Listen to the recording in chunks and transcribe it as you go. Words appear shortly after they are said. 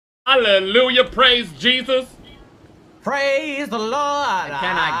Hallelujah, praise Jesus. Praise the Lord.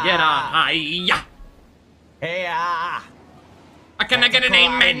 Can I get a hi-ya? Yeah. Can I get an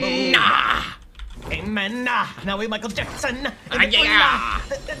amen? Amen. Now we Michael Jackson. Yeah.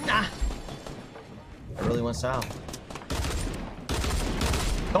 I really went south.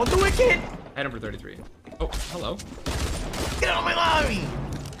 Don't do it, kid. Hit him for 33. Oh, hello. Get out of my lobby.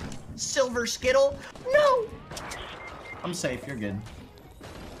 Silver Skittle. No. I'm safe. You're good.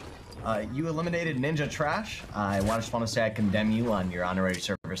 You eliminated Ninja Trash. I just want to say I condemn you on your honorary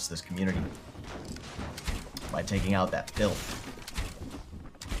service to this community by taking out that filth.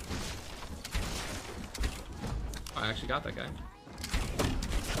 I actually got that guy.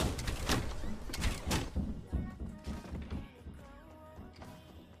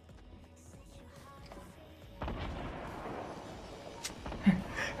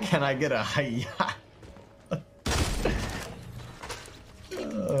 Can I get a hi-ya?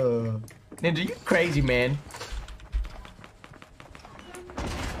 Ninja, you crazy, man.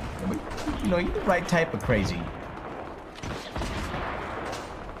 You know, you're the right type of crazy.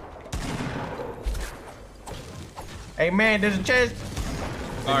 Hey, man, there's a chest.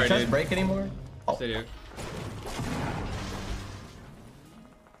 Did the chest break anymore? Oh. Stay here.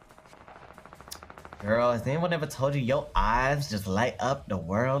 Girl, has anyone ever told you your eyes just light up the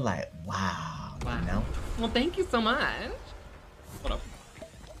world? Like, wow. You know? Well, thank you so much. What up?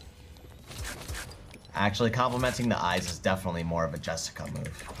 Actually, complimenting the eyes is definitely more of a Jessica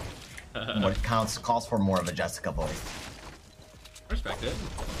move. What calls for more of a Jessica voice. Respect it.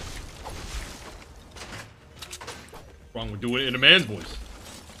 What's wrong with doing it in a man's voice?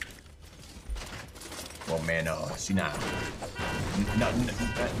 Well, man, see now,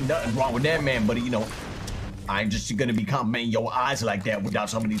 nothing wrong with that, man. But you know, I ain't just gonna be complimenting your eyes like that without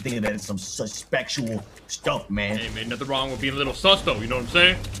somebody thinking that it's some suspectual stuff, man. Hey, man, nothing wrong with being a little sus, though. You know what I'm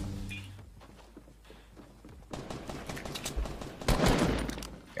saying?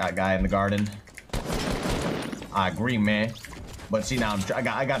 Got a guy in the garden. I agree, man. But see now, I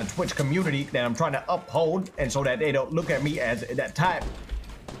got a Twitch community that I'm trying to uphold, and so that they don't look at me as that type.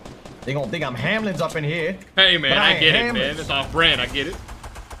 They gonna think I'm Hamlin's up in here. Hey, man, I get it, man. It's off brand. I get it.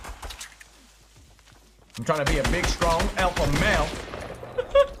 I'm trying to be a big, strong alpha male.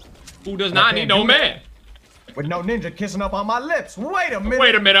 Who does not need no man? With no ninja kissing up on my lips. Wait a minute.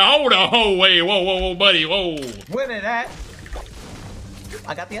 Wait a minute. Hold on. Oh, wait. Whoa, whoa, whoa, buddy. Whoa. When it at?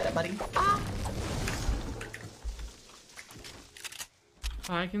 I got the other buddy. Ah.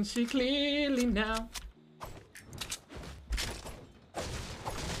 I can see clearly now.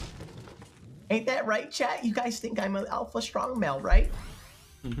 Ain't that right, chat? You guys think I'm an alpha strong male, right?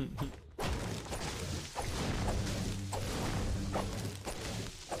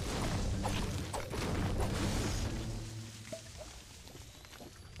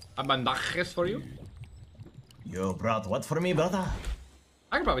 A bandages for you? You brought what for me, brother?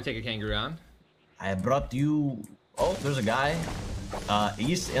 I could probably take a kangaroo on. I brought you... Oh, there's a guy.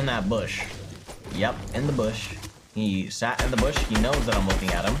 He's in that bush. Yep, in the bush. He sat in the bush. He knows that I'm looking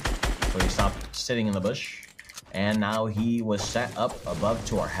at him. So he stopped sitting in the bush. And now he was set up above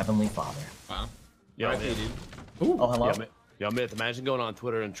to our Heavenly Father. Wow. Yeah, dude. Ooh. Oh, hello. Yeah, Myth, imagine going on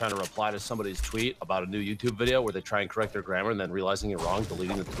Twitter and trying to reply to somebody's tweet about a new YouTube video where they try and correct their grammar and then realizing you're wrong,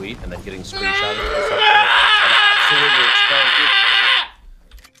 deleting the tweet, and then getting screenshotted.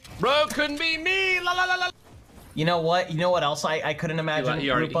 Bro, couldn't be me! La la la la! You know what? You know what else I couldn't imagine? He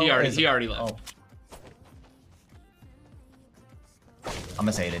already left. Oh. I'm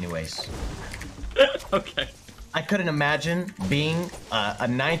gonna say it anyways. Okay. I couldn't imagine being a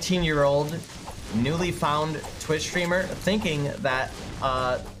 19-year-old newly found Twitch streamer thinking that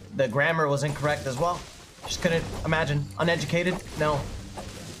the grammar was incorrect as well. Just couldn't imagine. Uneducated? No.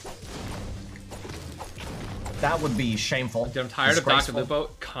 That would be shameful. Dude, I'm tired of Dr.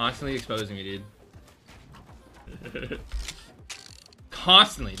 Lupo constantly exposing me, dude.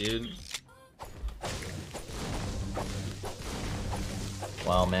 Constantly, dude.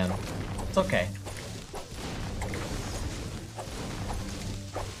 Well, man, it's okay.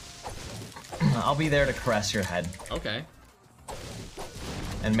 I'll be there to caress your head. Okay.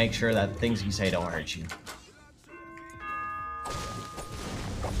 And make sure that things you say don't hurt you.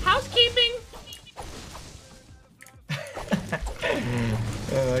 Housekeeping!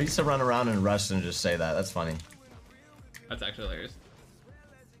 I used to run around and rush and just say that. That's funny. That's actually hilarious.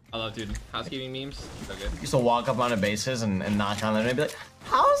 I love, dude, housekeeping memes. So good. Used to walk up on a basis and knock on them and be like,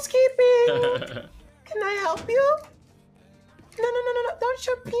 housekeeping! Can I help you? No, don't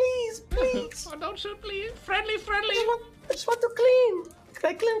shoot, please. Oh, don't shoot, please. Friendly. I just want to clean. Can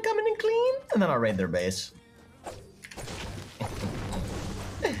I come in and clean? And then I'll raid their base.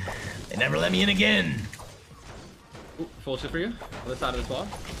 Never let me in again. Ooh, full shift for you. Other side of this wall.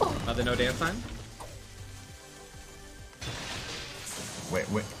 The no dance sign. Wait.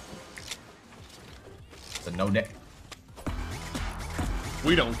 The no dance.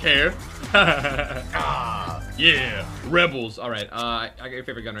 We don't care. Yeah, rebels. All right. I got your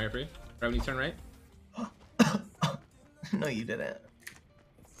favorite gun right for you. Right when you turn right. No, you didn't.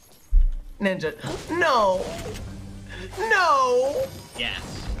 Ninja. No. No.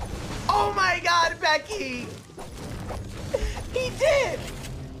 Yes. Oh my God, Becky. He did.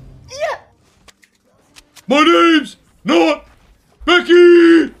 Yeah. My name's not Becky.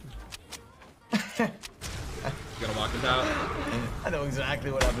 You gonna walk this out? I know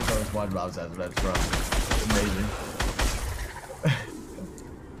exactly what episode of SpongeBob says that's from. Amazing.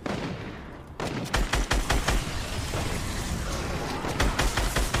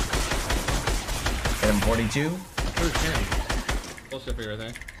 Hit him 42. Where's him? Full shift for you right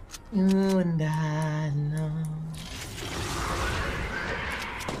there. You and I know.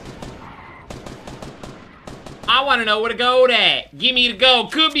 I want to know where to go at. Give me the go.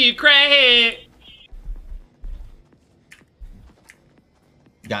 Could be a crackhead.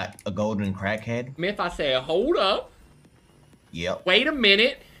 Got a golden crackhead. If I say, hold up. Yep. Wait a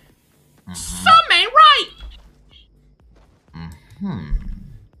minute. Something ain't right.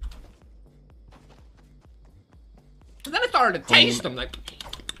 And then I started to taste them like.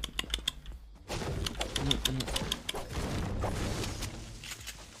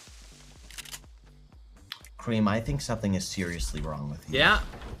 Cream, I think something is seriously wrong with you. Yeah.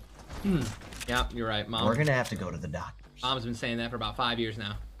 Yeah, you're right, Mom. We're gonna have to go to the doctor. Mom's been saying that for about 5 years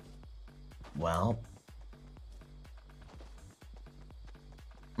now. Well.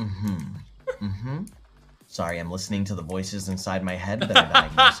 Sorry, I'm listening to the voices inside my head that are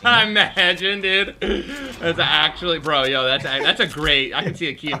diagnosing me. Imagine, dude. That's actually, bro, yo, that's a great. I can see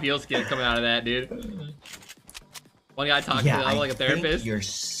a Key and Peele skit coming out of that, dude. One guy talking to the other like a therapist. You're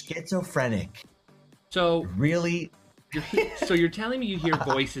schizophrenic. So really, so you're telling me you hear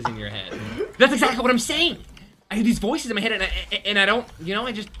voices in your head? That's exactly what I'm saying. I hear these voices in my head, and I don't, you know,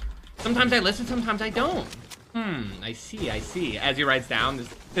 I just sometimes I listen, sometimes I don't. I see. As he writes down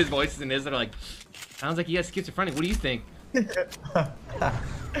his voices and his that are like, sounds like he has schizophrenic. What do you think?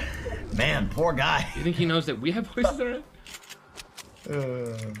 Man, poor guy. You think he knows that we have voices in our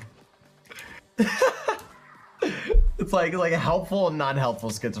head? It's like a helpful and non-helpful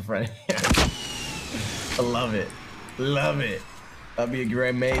schizophrenia. I love it. Love it. That'd be great,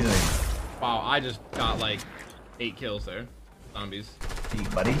 amazing. Wow, I just got like 8 kills there. Zombies. Hey,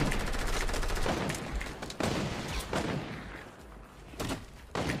 buddy.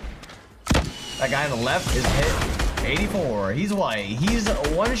 That guy on the left is hit 84. He's white. He's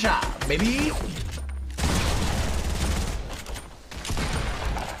one shot, baby.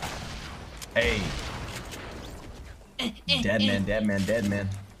 Hey. Dead man, dead man, dead man.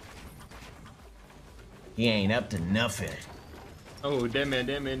 He ain't up to nothing. Oh, dead man,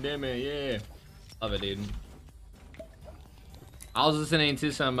 yeah. Love it, dude. I was listening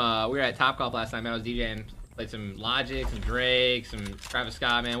to some, we were at Topgolf last night, man. I was DJing, played some Logic, some Drake, some Travis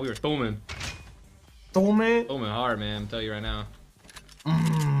Scott, man. We were thumbing. Thumbing? Thumbing hard, man. I'm telling you right now. Have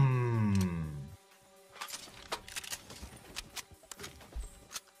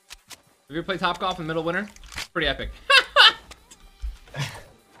you ever played Topgolf in the middle of winter? Pretty epic. It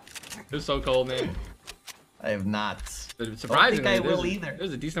was so cold, man. I have not. Surprisingly, I don't think I will either.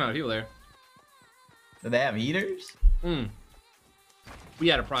 There's a decent amount of people there. Do they have heaters? We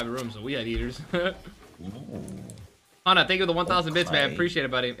had a private room, so we had heaters. Hana, thank you for the 1,000 bits, man. Appreciate it,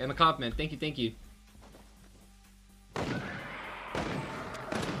 buddy. And the compliment. Thank you.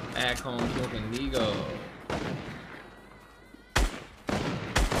 Back home smoking Migo.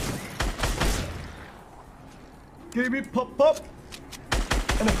 Give me pop.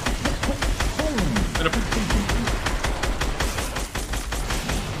 And a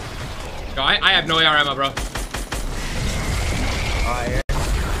Yo, I have no AR ammo, bro. Alright.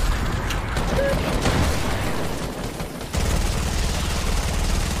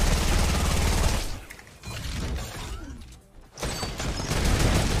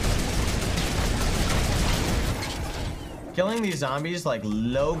 Killing these zombies like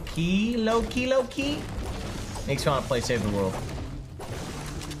low key makes me want to play Save the World.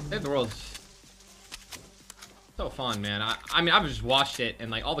 Save the World. So fun, man. I mean, I've just watched it and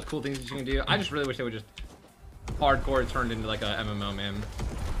like all the cool things that you can do. I just really wish they would just hardcore turned into like a MMO, man.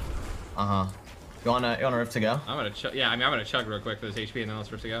 You wanna rift to go? I'm gonna chug. Yeah, I mean, I'm gonna chug real quick for this HP and then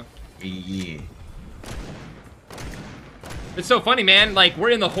let's rift to go. Yeah. It's so funny, man. Like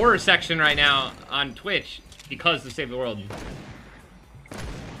we're in the horror section right now on Twitch because of Save the World.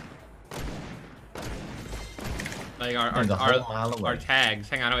 Like There's a whole mile away. our tags.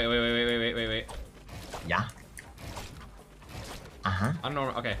 Hang on, wait. Yeah. Uh-huh. I don't know.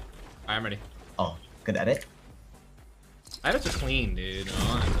 Okay. Alright, I'm ready. Oh, good at it. Edits are clean, dude.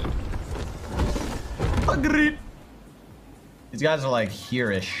 Honestly. Agreed. These guys are like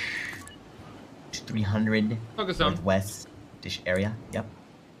here-ish. 300 Focus on. northwest-ish area. Yep.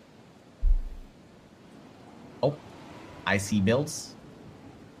 Oh, I see builds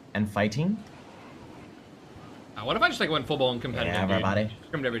and fighting. What if I just like went full-blown competitive? Yeah, everybody. Dude?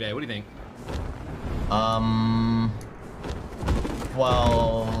 Scrimmed every day. What do you think?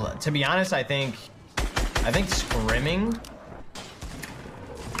 Well, to be honest, I think scrimming,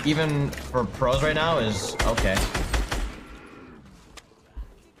 even for pros right now, is okay.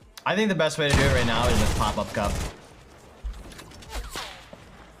 I think the best way to do it right now is just pop up cup.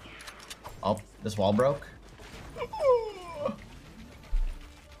 Oh, this wall broke.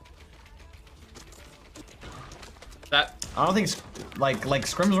 That. I don't think like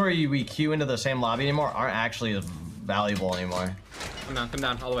scrims where we queue into the same lobby anymore aren't actually as valuable anymore. Come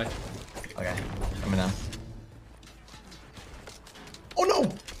down, all the way. Okay, coming down. Oh no!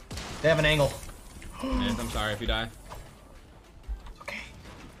 They have an angle. Man, I'm sorry if you die. Okay,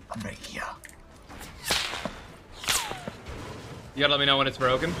 I'm right here. You gotta let me know when it's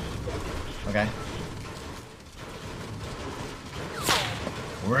broken. Okay.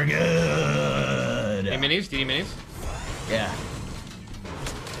 We're good. Hey, minis? Do you need minis? Yeah.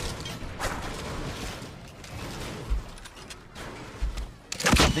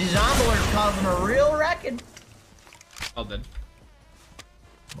 These zombies are causing a real wrecking. All dead.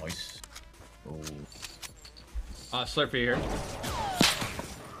 Nice. Oh. Slurp for you here.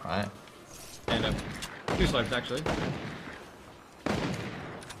 Alright. And 2 slurps actually.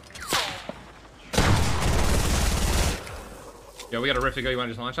 Yo, we got a rift to go. You want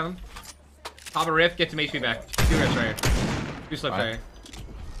to just launch on him? Pop a rift, get some HP back. 2 rifts right here. 2 slips right here.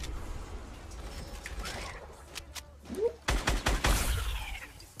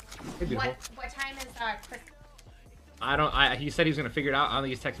 Hey, beautiful. What time is Chris? He said he was gonna figure it out. I don't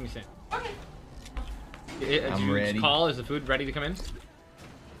think he's texting me soon. Okay. Did I'm you ready. call? Is the food ready to come in? Is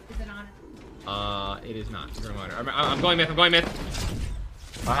it on? It is not. I'm going myth. I'm going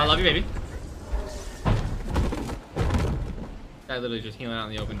myth. I love you, baby. Guy literally just healing out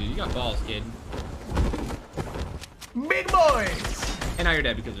in the open, dude. You got balls, kid. Big boys! And now you're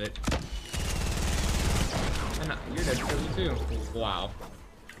dead because of it. And now you're dead because of it too. Wow.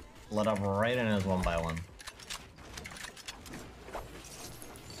 Let up right in his 1 by 1.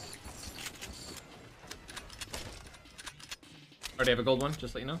 Already have a gold one,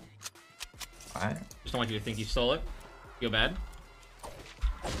 just let you know. Alright. Just don't want you to think you stole it. Feel bad.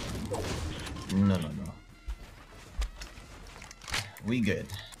 No. We good.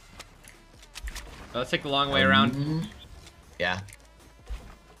 Let's take the long way around. Yeah.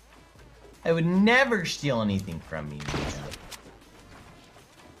 I would never steal anything from me.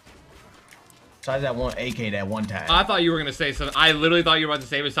 Besides that one AK that one time. I thought you were gonna say something. I literally thought you were about to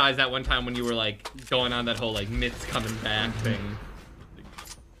say besides that one time when you were like going on that whole like myths coming back thing.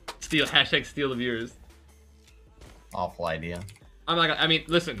 Steal #steal the viewers. Awful idea. I mean,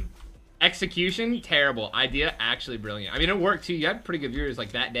 listen. Execution, terrible. Idea, actually brilliant. I mean, it worked too. You had pretty good viewers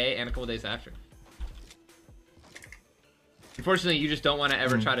like that day and a couple days after. Unfortunately, you just don't want to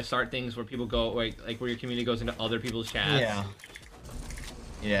ever try to start things where people go, like where your community goes into other people's chats. Yeah.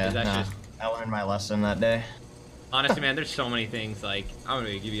 Yeah, nah. I learned my lesson that day. Honestly, man, there's so many things. Like, I'm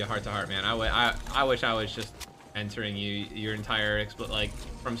gonna give you a heart-to-heart, man. I wish I was just entering your entire like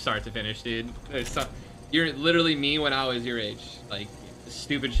from start to finish, dude. You're literally me when I was your age. Like, the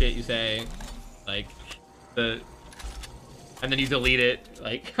stupid shit you say, like and then you delete it,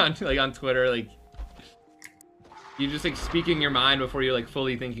 like on Twitter, like you just like speaking your mind before you're like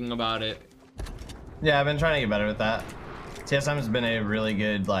fully thinking about it. Yeah, I've been trying to get better with that. TSM has been a really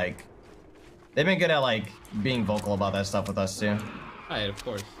good, like, they've been good at like being vocal about that stuff with us too. Right, of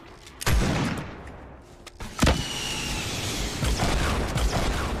course.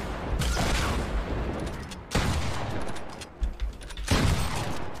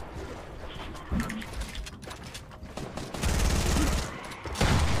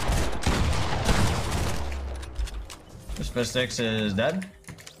 This Fistix is dead.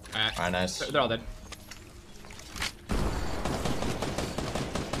 Alright, nice. They're all dead.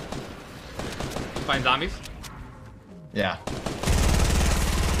 Find zombies. Yeah.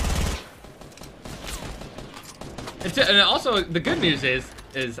 And also the good news is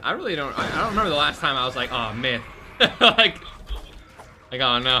I don't remember the last time I was like, oh myth. like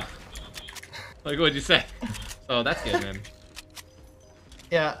oh no. Like what'd you say? So that's good, man.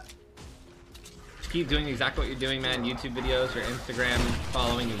 Yeah. keep doing exactly what you're doing, man. YouTube videos, your Instagram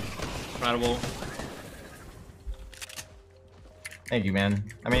following is incredible. Thank you, man.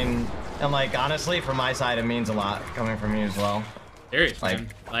 I mean, and like honestly, from my side, it means a lot coming from you as well. Serious, Like- man.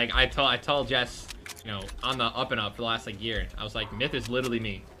 Like I told Jess, you know, on the up and up for the last like year, I was like, Myth is literally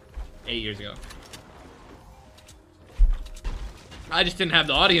me, 8 years ago. I just didn't have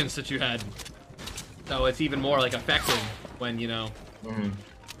the audience that you had, so it's even more like effective when you know.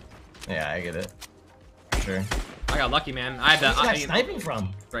 Yeah, I get it. For sure. I got lucky, man. I had the Where's that sniping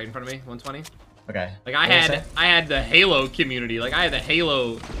from? right in front of me, 120. Okay. Like What did say? I had the Halo community, like I had the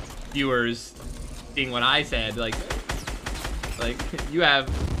Halo viewers seeing what I said, like you have,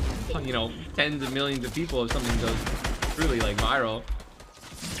 you know, tens of millions of people if something goes truly like viral.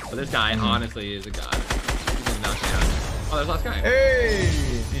 But this guy honestly is a god. He's gonna knock me out. Oh, there's last guy. Hey,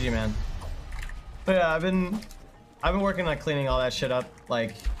 GG, man. But yeah, I've been working on cleaning all that shit up,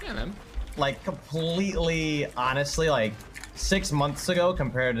 like Yeah, man. completely honestly, like 6 months ago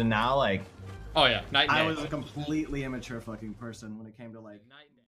compared to now, like Oh yeah, night and day. I was a completely immature fucking person when it came to like Night and day.